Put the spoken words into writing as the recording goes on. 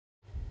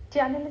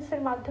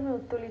চ্যানেলসের মাধ্যমে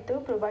উত্তোলিত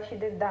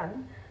প্রবাসীদের দান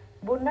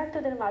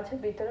বন্যার্তদের মাঝে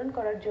বিতরণ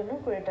করার জন্য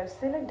greater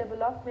Sylhet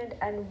development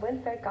and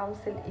welfare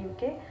council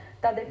UK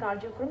তাদের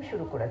কার্যক্রম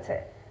শুরু করেছে।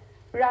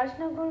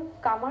 রাজনগর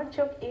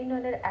কামারচক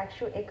ইউনিয়নের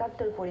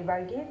 171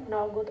 পরিবারকে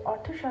নগদ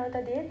অর্থ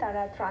সহায়তা দিয়ে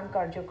তারা ত্রাণ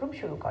কার্যক্রম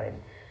শুরু করেন।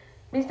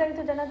 বিস্তারিত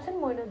জানাচ্ছেন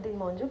মঈনুদ্দিন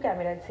মঞ্জু,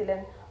 ক্যামেরায় ছিলেন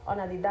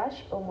অনাদি দাস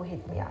ও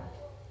মোহিত মিয়া।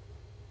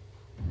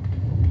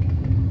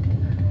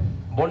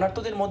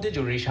 বন্যার্তদের মধ্যে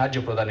জরুরি সাহায্য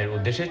প্রদানের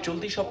উদ্দেশ্যে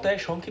চলতি সপ্তাহে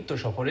সংক্ষিপ্ত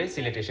সফরে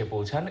সিলেট এসে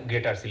পৌঁছান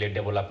greater Sylhet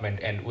development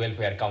and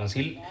welfare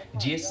council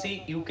GSC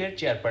ইউকের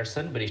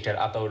chairperson barrister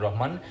Ataur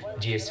Rahman,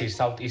 জিএসসির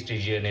south east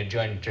রিজিয়নের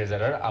joint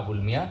treasurer Abul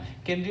মিয়া,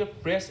 কেন্দ্রীয়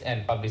press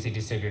and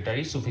publicity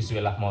secretary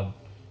সুফিসুয়েল Ahmad.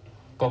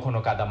 কখনো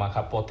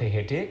কাদামাখা পথে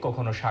হেঁটে,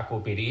 কখনো সাঁকো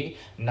পেরিয়ে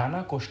নানা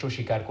কষ্ট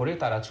স্বীকার করে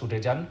তারা ছুটে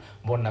যান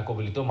বন্যা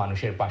কবলিত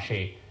মানুষের পাশে।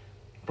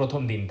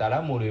 প্রথম দিন তারা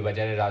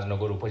মৌলভীবাজারের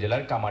রাজনগর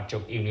উপজেলার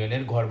কামারচক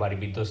ইউনিয়নের ঘরবাড়ি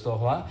বিধ্বস্ত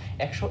হওয়া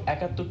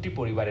 171টি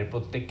পরিবারের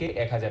প্রত্যেককে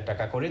 1000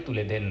 টাকা করে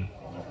তুলে দেন।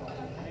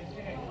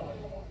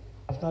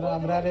 আপনারা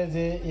আমরা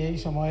যে এই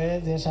সময়ে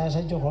যে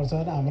সাহায্য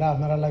করছেন, আমরা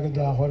আপনারা লাগে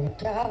দোয়া করব।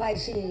 টাকা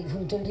পাইছি,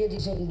 ফুলচল দিয়ে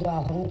দিছেন, দোয়া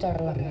করুন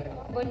তারা লাগে।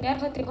 বন্যার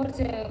ক্ষতি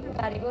করছে,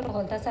 বাড়িঘর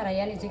হলতা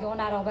ছাড়াইয়া নিচে কোন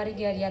আর বাড়ি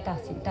গিয়া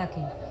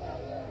তাকে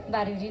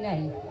বাড়ি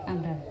নাই,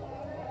 আমরা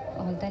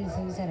হলতা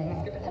নিচে ছাড়াইয়া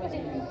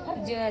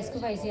যে আজকে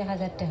পাইছি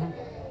 1000 টাকা।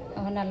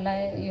 এখন আল্লাহ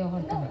ইয়ে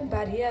করতাম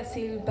বাড়ি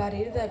আসিল,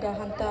 বাড়ির জায়গা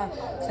খান্তা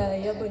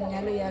সারাইয়া বন্যা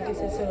লইয়া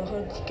গেছে,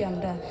 সরহর দিকে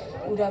আমরা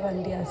উড়া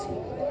বান্ধি আছি।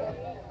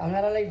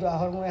 আপনারা লাগে দোয়া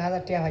করবো।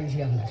 1000 টাকা পাইছি,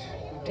 আপনার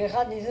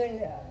টাকা দিছেন,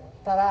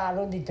 তারা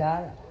আরো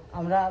দিতার,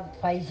 আমরা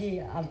পাইছি,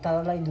 আর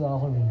তারা লাগে দোয়া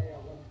করবেন।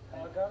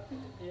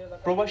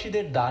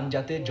 প্রবাসীদের দান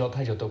যাতে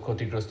যথাযথ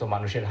ক্ষতিগ্রস্ত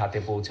মানুষের হাতে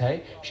পৌঁছায়,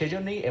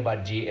 সেজন্যই এবার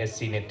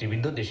জিএসসি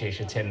নেতৃবৃন্দ দেশে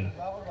এসেছেন।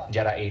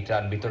 যারা এই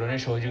ত্রাণ বিতরণে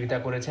সহযোগিতা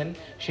করেছেন,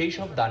 সেই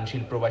সব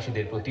দানশীল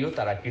প্রবাসীদের প্রতিও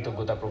তারা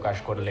কৃতজ্ঞতা প্রকাশ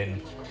করলেন।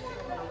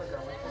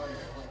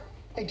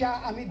 এটা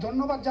আমি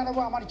ধন্যবাদ জানাবো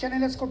আমার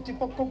চ্যানেলস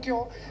কর্তৃপক্ষকেও।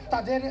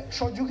 তাদের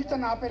সহযোগিতা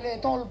না পেলে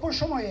এত অল্প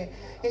সময়ে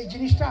এই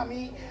জিনিসটা আমি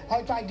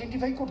হয়তো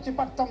আইডেন্টিফাই করতে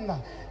পারতাম না।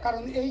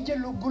 কারণ এই যে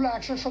লোকগুলো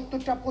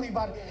 170টা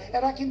পরিবার,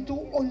 এরা কিন্তু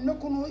অন্য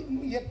কোনো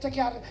ইয়ের থেকে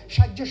আর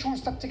সাহায্য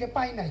সংস্থার থেকে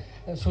পায় নাই।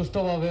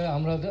 সুষ্ঠুভাবে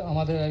আমরা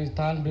আমাদের এই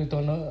ত্রাণ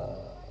বিতরণ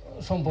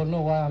সম্পন্ন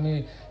হয়। আমি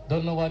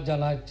ধন্যবাদ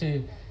জানাচ্ছি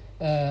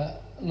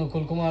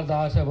নকুল কুমার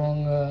দাস এবং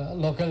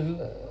লোকাল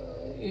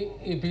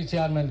ইপি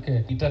চেয়ারম্যানকে।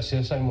 এটা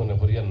শেষ আমি মনে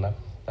করি না।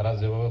 তারা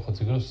যেভাবে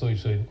ক্ষতিগ্রস্ত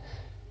হয়েছেন,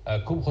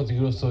 খুব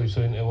ক্ষতিগ্রস্ত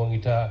হয়েছেন, এবং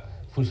এটা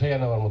ফুসাইয়া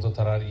নেওয়ার মতো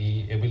তার এই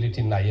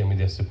এবিলিটি নাই। আমি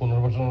দেখছি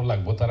পুনর্বাসনও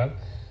লাগবো, তার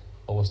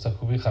অবস্থা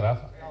খুবই খারাপ।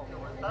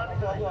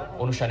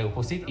 অনুষ্ঠানে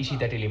উপস্থিত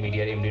ইশিতা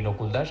টেলিমিডিয়ার এমডি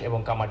নকুল দাস এবং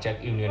কামারচাক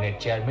ইউনিয়নের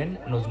চেয়ারম্যান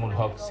নজমুল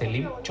হক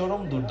সেলিম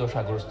চরম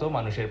দুর্দশাগ্রস্ত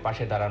মানুষের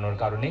পাশে দাঁড়ানোর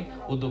কারণে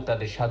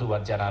উদ্যোক্তাদের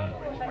সাধুবাদ জানান।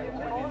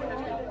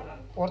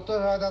 অর্থ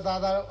সহায়তা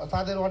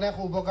তাদের অনেক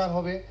উপকার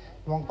হবে,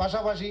 এবং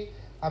পাশাপাশি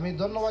আমি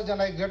ধন্যবাদ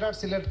জানাই গ্রেটার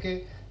সিলেটকে,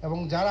 এবং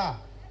যারা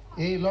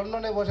এই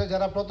লন্ডনে বসে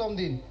যারা প্রথম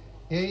দিন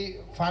এই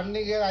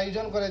ফান্ডিংয়ের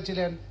আয়োজন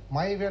করেছিলেন,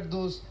 মাই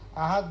ফেরদৌস,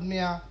 আহাদ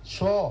মিয়া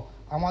সহ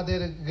আমাদের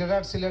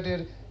গ্রেটার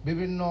সিলেটের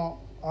বিভিন্ন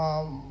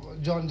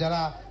জন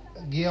যারা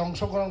গিয়ে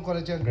অংশগ্রহণ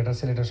করেছেন। গ্রেটার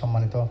সিলেটের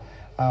সম্মানিত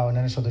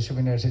অন্যান্য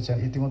সদস্যবৃন্দ এসেছেন।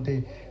 ইতিমধ্যেই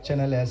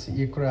চ্যানেল এস,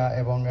 ইকরা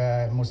এবং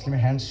মুসলিম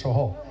হ্যান্ডস সহ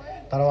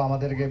তারাও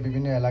আমাদেরকে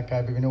বিভিন্ন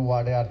এলাকায় বিভিন্ন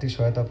ওয়ার্ডে আর্থিক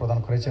সহায়তা প্রদান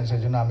করেছেন,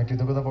 সেই জন্য আমি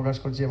কৃতজ্ঞতা প্রকাশ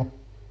করছি। এবং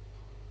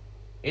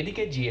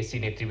এদিকে জিএসসি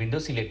নেতৃবৃন্দ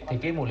সিলেট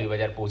থেকে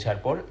মৌলভীবাজার পৌঁছার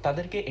পর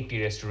তাদেরকে একটি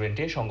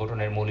রেস্টুরেন্টে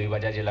সংগঠনের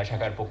মৌলভীবাজার জেলা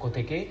শাখার পক্ষ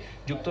থেকে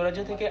যুক্তরাজ্য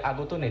থেকে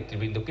আগত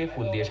নেতৃবৃন্দকে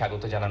ফুল দিয়ে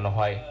স্বাগত জানানো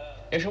হয়।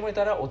 এ সময়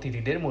তারা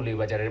অতিথিদের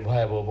মৌলভীবাজারের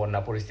ভয়াবহ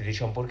বন্যা পরিস্থিতি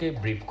সম্পর্কে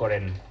ব্রিফ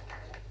করেন।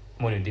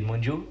 Moinuddin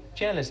Manju,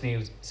 channel S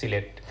news,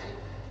 Sylhet.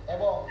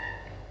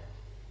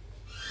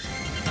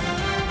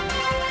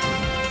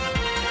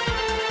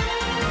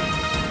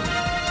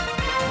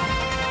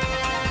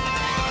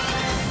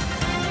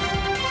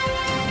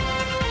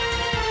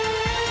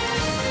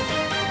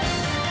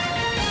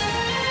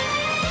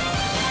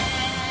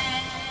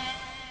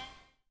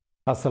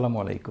 আসসালামু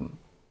আলাইকুম,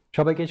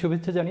 সবাইকে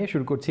শুভেচ্ছা জানিয়ে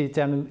শুরু করছি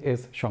চ্যানেল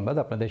এস সংবাদ।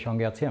 আপনাদের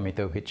সঙ্গে আছি আমি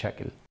তৌহিদ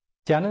শাকিল।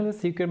 চ্যানেল এস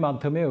ইউকের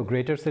মাধ্যমে ও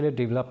greater Sylhet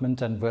development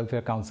and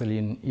welfare council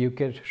in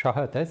ইউকের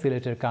সহায়তায়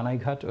সিলেটের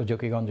কানাইঘাট ও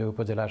জকিগঞ্জ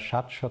উপজেলার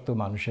 700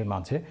 মানুষের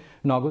মাঝে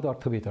নগদ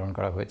অর্থ বিতরণ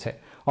করা হয়েছে।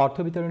 অর্থ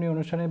বিতরণী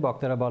অনুষ্ঠানে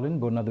বক্তারা বলেন,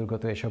 বন্যা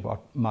দুর্গত এসব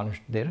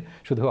মানুষদের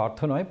শুধু অর্থ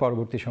নয়,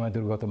 পরবর্তী সময়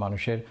দুর্গত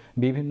মানুষের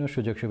বিভিন্ন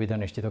সুযোগ সুবিধা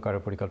নিশ্চিত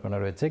করার পরিকল্পনা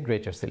রয়েছে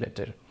গ্রেটার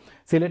সিলেটের।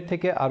 সিলেট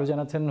থেকে আরও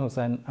জানাচ্ছেন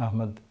হোসেন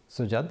আহমদ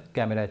সুজাদ,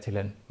 ক্যামেরায়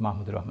ছিলেন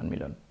মাহমুদুর রহমান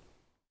মিলন।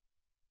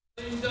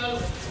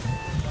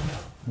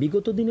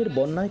 বিগত দিনের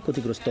বন্যায়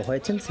ক্ষতিগ্রস্ত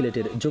হয়েছেন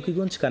সিলেটের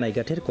জকিগঞ্জ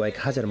কানাইঘাটের কয়েক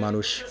হাজার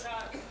মানুষ।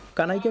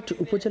 কানাইঘাট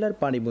উপজেলার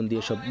পানিবন্দী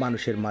এসব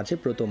মানুষের মাঝে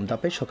প্রথম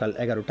ধাপে সকাল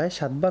 11টায়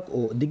সাতবাগ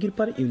ও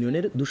দিগিরপাড়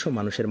ইউনিয়নের 200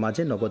 মানুষের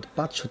মাঝে নগদ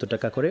 500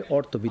 টাকা করে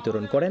অর্থ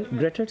বিতরণ করেন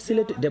greater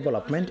Sylhet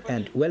development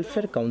and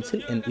welfare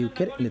council in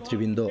ইউকের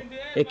নেতৃবৃন্দ।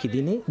 একই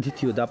দিনে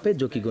দ্বিতীয় ধাপে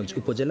জকিগঞ্জ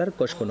উপজেলার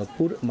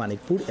কসকনকপুর,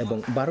 মানিকপুর এবং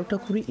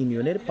 12টাকুড়ি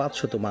ইউনিয়নের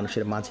 500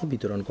 মানুষের মাঝে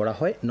বিতরণ করা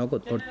হয়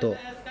নগদ অর্থ।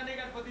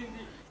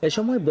 এ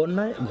সময়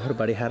বন্যায়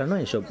ঘরবাড়ি হারানো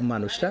এসব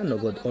মানুষরা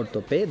নগদ অর্থ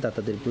পেয়ে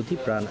দাতাদের প্রতি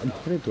প্রাণ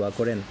ভরে দোয়া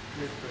করেন।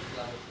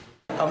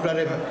 আমরা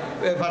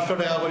 500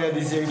 টাকা করে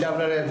দিয়েছি, এটা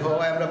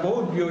আমরা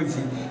বহুত বিয়ে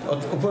হয়েছি,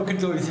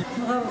 উপকৃত হয়েছি।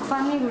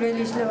 পানি ঘুরে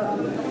লিসলো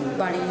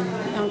বাড়ি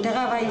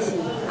টাকা পাইছি,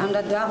 আমরা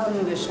দোয়া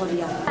করবো বেশ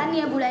করিয়া। পানি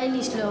বুড়াই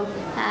লিসলো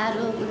আর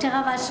টাকা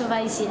 500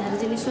 পাইছি, আর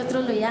জিনিসপত্র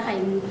লইয়া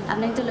খাইনি,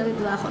 আপনাকে তো লগে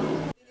দোয়া করবো।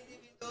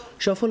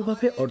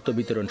 সফলভাবে অর্থ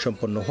বিতরণ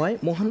সম্পন্ন হয়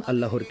মহান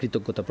আল্লাহর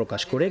কৃতজ্ঞতা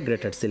প্রকাশ করে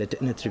গ্রেটার সিলেট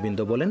নেতৃবৃন্দ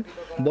বলেন,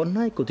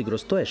 বন্যায়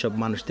ক্ষতিগ্রস্ত এসব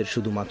মানুষদের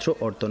শুধুমাত্র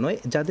অর্থ নয়,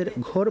 যাদের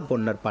ঘর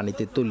বন্যার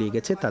পানিতে তলিয়ে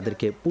গেছে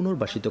তাদেরকে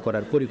পুনর্বাসিত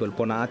করার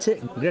পরিকল্পনা আছে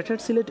greater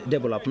Sylhet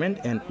development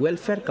and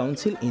welfare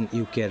council in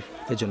ইউকের।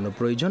 এজন্য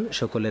প্রয়োজন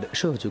সকলের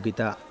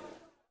সহযোগিতা।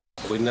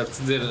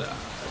 বন্যার্থীদের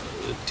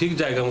ঠিক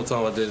জায়গা মতো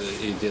আমাদের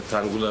এই যে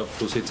ত্রাণগুলো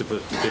পৌঁছাইতে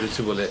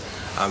পেরেছি বলে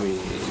আমি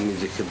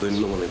নিজেকে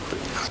ধন্য মনে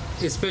করি।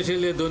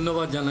 স্পেশালি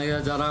ধন্যবাদ জানাই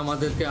যারা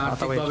আমাদেরকে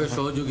আর্থিকভাবে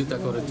সহযোগিতা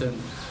করেছেন,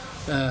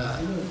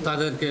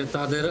 তাদেরকে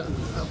তাদের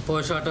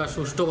পয়সাটা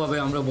সুষ্ঠুভাবে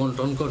আমরা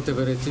বন্টন করতে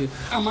পেরেছি।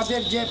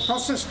 আমাদের যে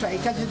প্রসেসটা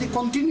এটা যদি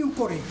কন্টিনিউ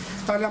করে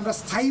তাহলে আমরা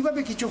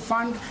স্থায়ীভাবে কিছু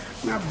ফান্ড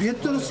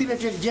বৃহত্তর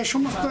সিলেটের যে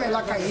সমস্ত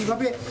এলাকায়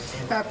এইভাবে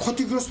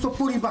ক্ষতিগ্রস্ত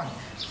পরিবার,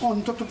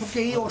 অন্ততপক্ষে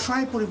এই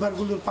অসহায়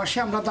পরিবারগুলোর পাশে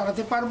আমরা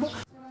দাঁড়াতে পারবো।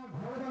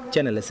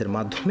 চ্যানেল এস এর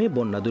মাধ্যমে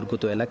বন্যা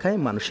দুর্গত এলাকায়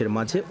মানুষের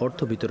মাঝে অর্থ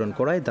বিতরণ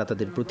করায়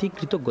দাতাদের প্রতি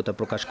কৃতজ্ঞতা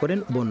প্রকাশ করেন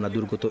বন্যা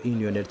দুর্গত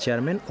ইউনিয়নের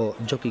চেয়ারম্যান ও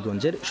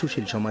জকিগঞ্জের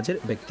সুশীল সমাজের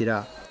ব্যক্তিরা।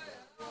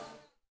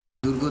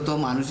 দুর্গত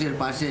মানুষের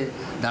পাশে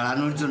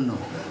দাঁড়ানোর জন্য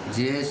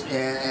যে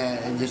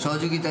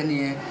সহযোগিতা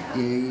নিয়ে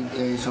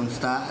এই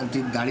সংস্থাটি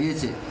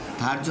দাঁড়িয়েছে,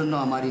 তার জন্য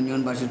আমার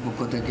ইউনিয়নবাসীর পক্ষ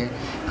থেকে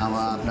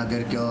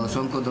আপনাদেরকে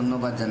অসংখ্য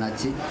ধন্যবাদ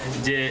জানাচ্ছি।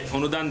 যে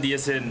অনুদান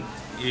দিয়েছেন,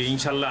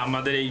 ইনশাল্লাহ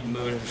আমাদের এই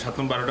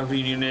 7-12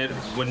 ইউনিয়নের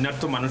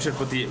বন্যার্থ মানুষের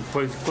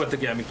পক্ষ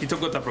থেকে আমি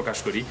কৃতজ্ঞতা প্রকাশ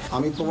করি।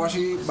 আমি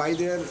প্রবাসী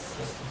ভাইদের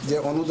যে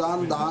অনুদান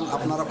দান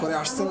আপনারা করে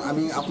আসছেন,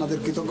 আমি আপনাদের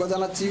কৃতজ্ঞ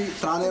জানাচ্ছি।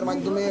 ত্রাণের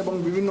মাধ্যমে এবং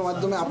বিভিন্ন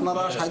মাধ্যমে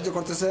আপনারা সাহায্য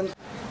করতেছেন।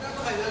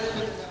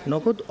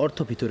 নগদ অর্থ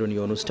বিতরণী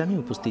অনুষ্ঠানে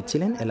উপস্থিত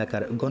ছিলেন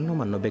এলাকার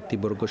গণ্যমান্য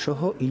ব্যক্তিবর্গ সহ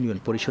ইউনিয়ন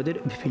পরিষদের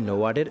বিভিন্ন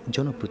ওয়ার্ডের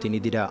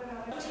জনপ্রতিনিধিরা।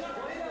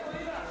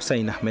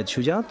 সাইন আহমেদ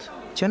সুজাত,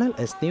 চ্যানেল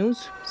এস নিউজ,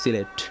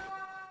 সিলেট।